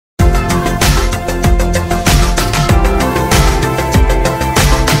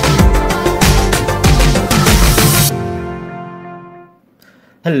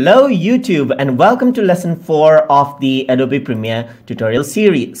Hello YouTube and welcome to lesson 4 of the Adobe Premiere tutorial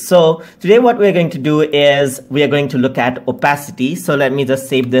series. So today what we're going to do is we are going to look at opacity. So let me just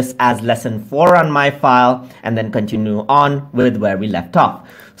save this as lesson 4 on my file and then continue on with where we left off.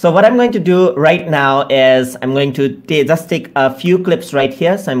 So what I'm going to do right now is I'm going to just take a few clips right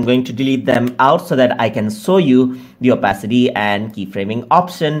here. So I'm going to delete them out so that I can show you the opacity and keyframing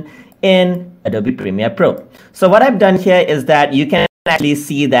option in Adobe Premiere Pro. So what I've done here is that you can actually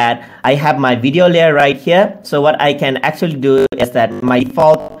see that I have my video layer right here. So what I can actually do is that my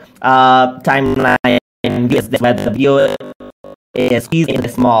default timeline is where the video is in a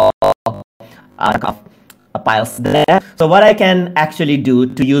small piles there. So what I can actually do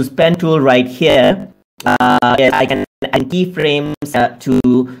to use pen tool right here is I can add keyframes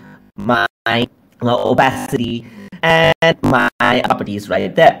to my opacity and my properties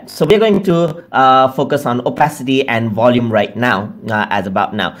right there. So we're going to focus on opacity and volume right now, as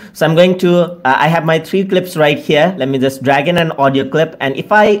about now. So I'm going to, I have my 3 clips right here. Let me just drag in an audio clip. And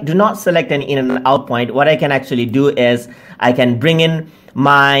if I do not select an in and out point, what I can actually do is I can bring in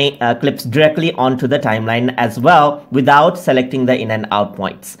my clips directly onto the timeline as well without selecting the in and out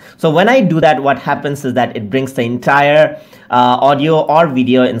points. So when I do that, what happens is that it brings the entire audio or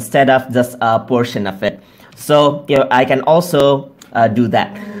video instead of just a portion of it. So I can also do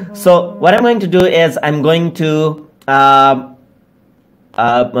that. So what I'm going to do is I'm going to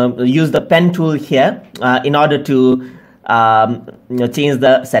use the pen tool here in order to change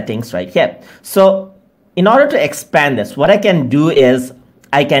the settings right here. So in order to expand this, what I can do is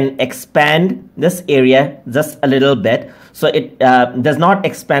I can expand this area just a little bit. So it does not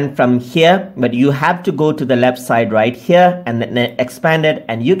expand from here, but you have to go to the left side right here and then expand it,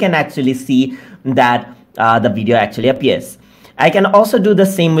 and you can actually see that the video actually appears. I can also do the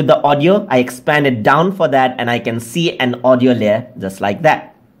same with the audio. I expand it down for that and I can see an audio layer just like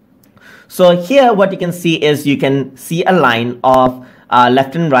that. So here what you can see is you can see a line of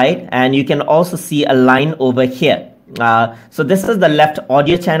left and right, and you can also see a line over here. So this is the left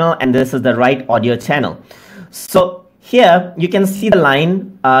audio channel and this is the right audio channel. So here you can see the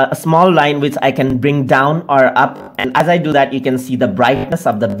line, a small line which I can bring down or up, and as I do that you can see the brightness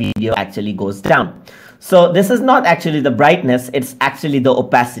of the video actually goes down. So this is not actually the brightness, it's actually the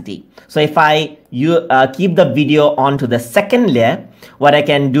opacity. So if I keep the video onto the second layer, what I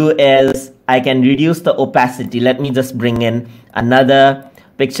can do is I can reduce the opacity. Let me just bring in another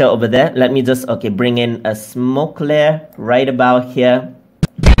picture over there. Let me just bring in a smoke layer right about here.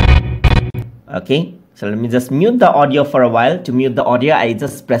 Okay, so let me just mute the audio for a while. To mute the audio, I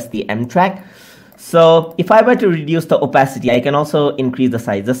just press the M track. So if I were to reduce the opacity, I can also increase the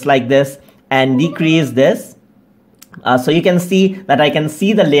size just like this and decrease this. So you can see that I can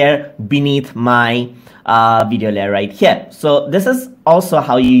see the layer beneath my video layer right here. So this is also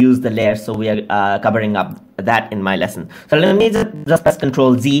how you use the layer. So we are covering up that in my lesson. So let me just press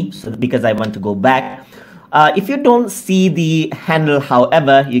Ctrl Z because I want to go back. If you don't see the handle,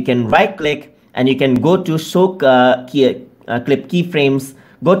 however, you can right click and you can go to show clip keyframes,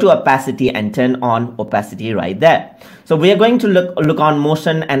 go to opacity and turn on opacity right there. So we are going to look on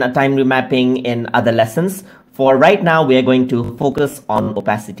motion and a time remapping in other lessons. For right now, we are going to focus on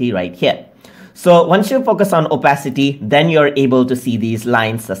opacity right here. So once you focus on opacity, then you're able to see these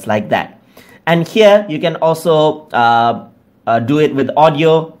lines just like that. And here you can also do it with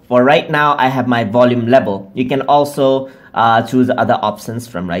audio. For right now, I have my volume level. You can also choose other options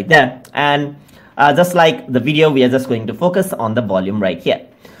from right there. And just like the video, we are just going to focus on the volume right here.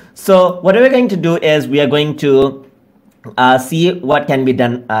 So what we're going to do is we are going to see what can be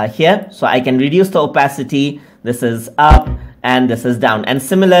done here. So I can reduce the opacity. This is up and this is down. And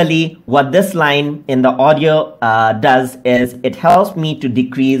similarly, what this line in the audio does is it helps me to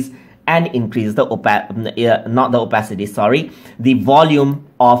decrease and increase the the volume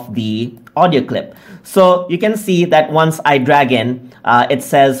of the audio clip. So you can see that once I drag in, it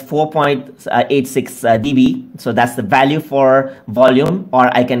says 4.86 dB. So that's the value for volume,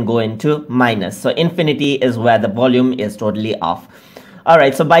 or I can go into minus. So infinity is where the volume is totally off. All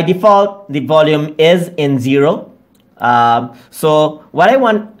right, so by default, the volume is in 0. So what I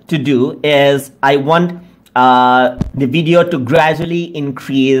want to do is I want the video to gradually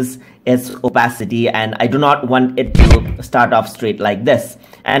increase its opacity, and I do not want it to start off straight like this.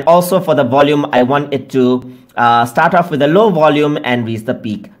 And also for the volume, I want it to start off with a low volume and reach the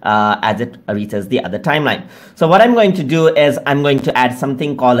peak as it reaches the other timeline. So what I'm going to do is I'm going to add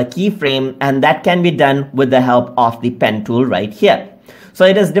something called a keyframe, and that can be done with the help of the pen tool right here. So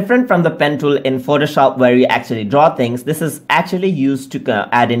it is different from the pen tool in Photoshop where you actually draw things. This is actually used to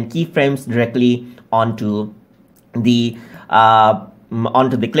add in keyframes directly onto the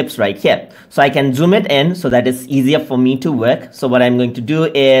onto the clips right here. So I can zoom it in so that it's easier for me to work. So what I'm going to do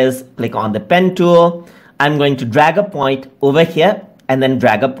is click on the pen tool. I'm going to drag a point over here and then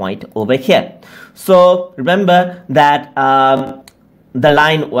drag a point over here. So remember that the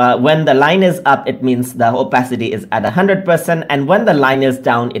line, when the line is up, it means the opacity is at 100%, and when the line is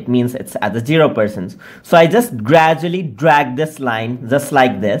down, it means it's at the 0%. So I just gradually drag this line just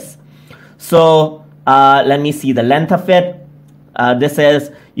like this. So let me see the length of it. This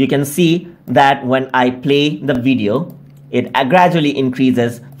is, you can see that when I play the video, it gradually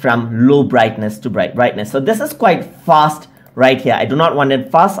increases from low brightness to bright brightness. So this is quite fast right here. I do not want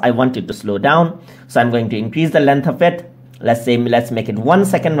it fast. I want it to slow down. So I'm going to increase the length of it. Let's make it 1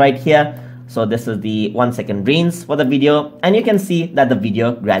 second right here. So this is the 1 second range for the video, and you can see that the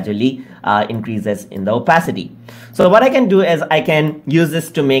video gradually increases in the opacity. So what I can do is I can use this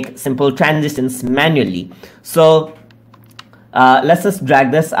to make simple transitions manually. So let's just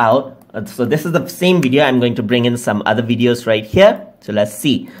drag this out. So this is the same video. I'm going to bring in some other videos right here. So let's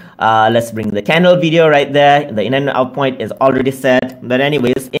see. Let's bring the candle video right there. The in and out point is already set. But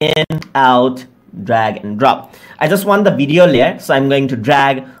anyways, in, out, drag and drop. I just want the video layer, so I'm going to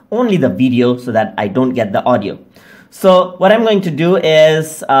drag only the video so that I don't get the audio. So what I'm going to do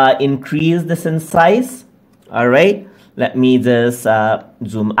is increase this in size. All right, let me just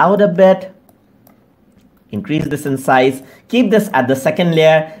zoom out a bit, increase this in size, keep this at the second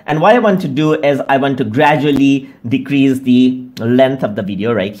layer, and what I want to do is I want to gradually decrease the length of the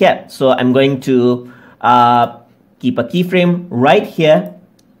video right here. So I'm going to keep a keyframe right here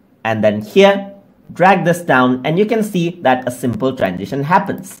and then here, drag this down, and you can see that a simple transition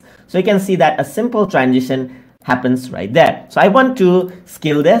happens. So you can see that a simple transition happens right there. So I want to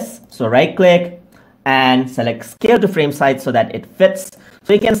scale this. So right click and select scale to frame size so that it fits.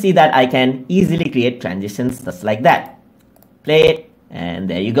 So you can see that I can easily create transitions just like that. Play it, and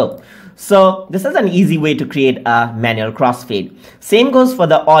there you go. So this is an easy way to create a manual crossfade. Same goes for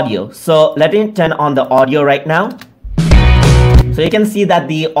the audio. So let me turn on the audio right now. So you can see that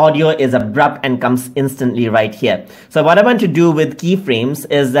the audio is abrupt and comes instantly right here. So what I want to do with keyframes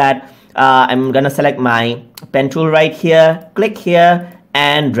is that I'm going to select my pen tool right here, click here,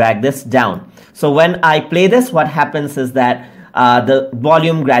 and drag this down. So when I play this, what happens is that the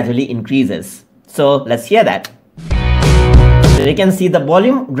volume gradually increases. So let's hear that. So you can see the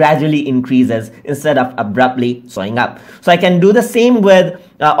volume gradually increases instead of abruptly showing up. So I can do the same with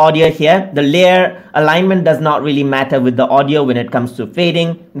audio here. The layer alignment does not really matter with the audio when it comes to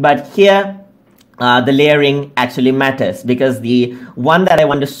fading, but here the layering actually matters because the one that I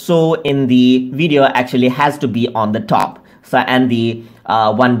want to show in the video actually has to be on the top. So and the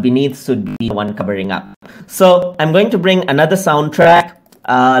one beneath should be the one covering up. So I'm going to bring another soundtrack.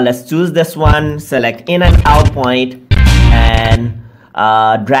 Let's choose this one, select in and out point, and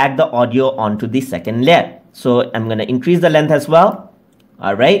drag the audio onto the second layer. So I'm going to increase the length as well.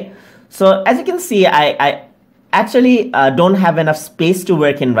 All right. So as you can see, I actually don't have enough space to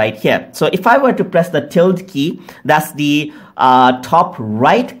work in right here. So if I were to press the tilde key, that's the top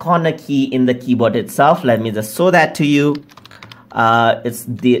right corner key in the keyboard itself. Let me just show that to you. It's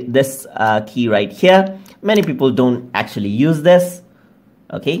this key right here. Many people don't actually use this.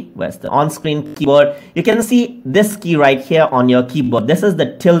 Okay, where's the on-screen keyboard? You can see this key right here on your keyboard. This is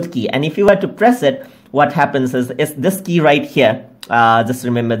the tilde key, and if you were to press it, what happens is it's this key right here. Just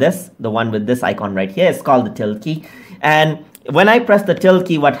remember this, the one with this icon right here is called the tilde key. And when I press the tilde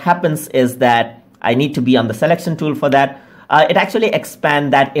key, what happens is that I need to be on the selection tool for that. It actually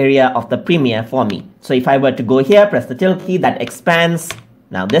expands that area of the Premiere for me. So if I were to go here, press the tilde key, that expands.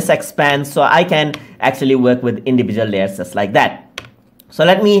 Now this expands, so I can actually work with individual layers just like that. So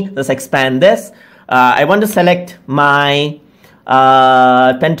let me just expand this. I want to select my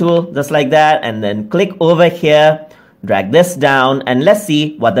pen tool just like that, and then click over here, drag this down, and let's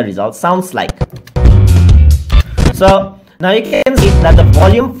see what the result sounds like. So now you can see that the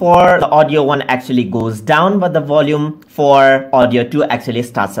volume for the audio one actually goes down, but the volume for audio 2 actually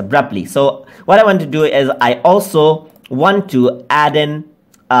starts abruptly. So what I want to do is I also want to add in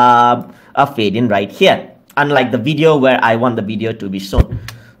a fade in right here, unlike the video where I want the video to be shown.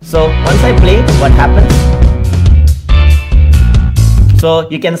 So once I play, what happens? So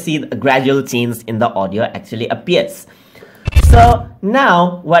you can see the gradual change in the audio actually appears. So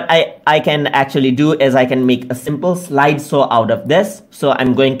now what I can actually do is I can make a simple slideshow out of this. So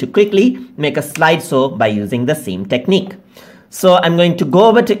I'm going to quickly make a slideshow by using the same technique. So I'm going to go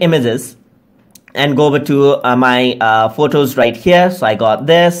over to images and go over to my photos right here. So I got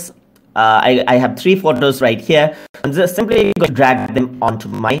this. I have 3 photos right here. I'm just simply going to drag them onto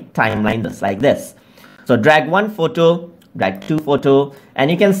my timeline just like this. So drag one photo drag to photo, and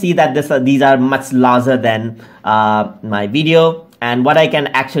you can see that these are much larger than my video. And what I can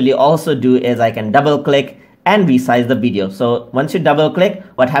actually also do is I can double click and resize the video. So once you double click,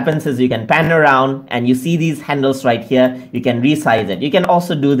 what happens is you can pan around and you see these handles right here. You can resize it. You can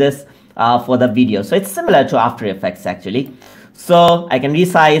also do this for the video. So it's similar to After Effects actually. So I can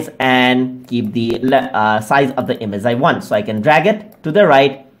resize and keep the size of the image I want. So I can drag it to the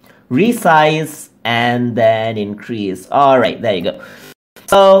right, resize, and then increase. All right, there you go.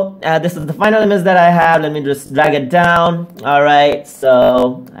 So this is the final image that I have. Let me just drag it down. All right,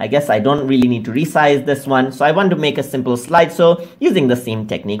 so I guess I don't really need to resize this one. So I want to make a simple slideshow using the same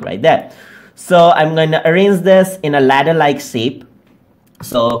technique right there. So I'm going to arrange this in a ladder-like shape.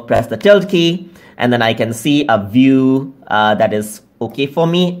 So press the tilt key, and then I can see a view that is okay for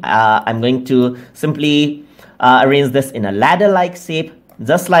me. I'm going to simply arrange this in a ladder-like shape,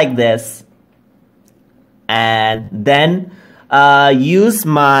 just like this. And then use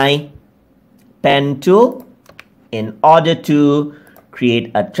my pen tool in order to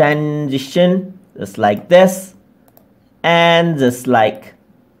create a transition, just like this, and just like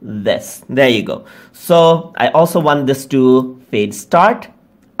this. There you go. So I also want this to fade start,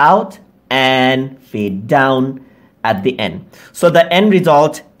 out, and fade down at the end. So the end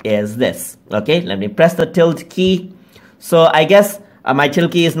result is this. Okay, let me press the tilt key. So I guess my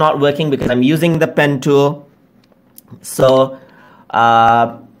tilt key is not working because I'm using the pen tool. So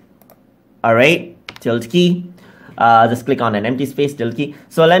all right, tilt key, just click on an empty space, tilt key.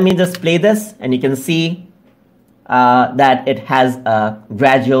 So let me just play this, and you can see that it has a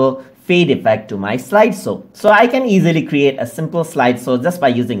gradual fade effect to my slideshow. So I can easily create a simple slideshow just by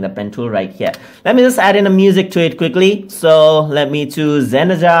using the pen tool right here. Let me just add in a music to it quickly. So let me choose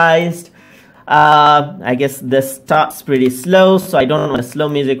Energized. I guess this starts pretty slow, so I don't want a slow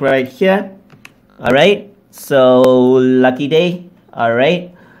music right here. All right, so Lucky Day. All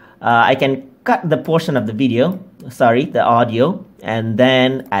right, I can cut the portion of the video, sorry, the audio, and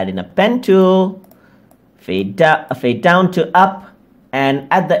then add in a pen tool, fade down to up, and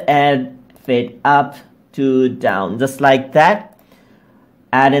at the end, fade up to down, just like that.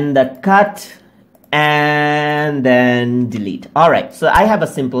 Add in the cut, and then delete. All right, so I have a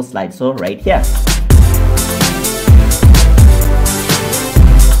simple slideshow right here.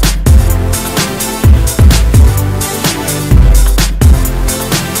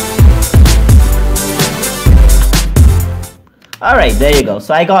 All right, there you go.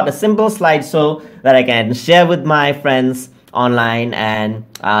 So I got a simple slideshow that I can share with my friends online, and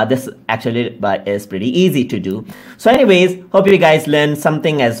this actually is pretty easy to do. So anyways, hope you guys learned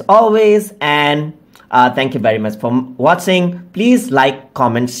something as always, and thank you very much for watching. Please like,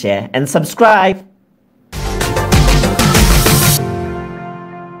 comment, share, and subscribe.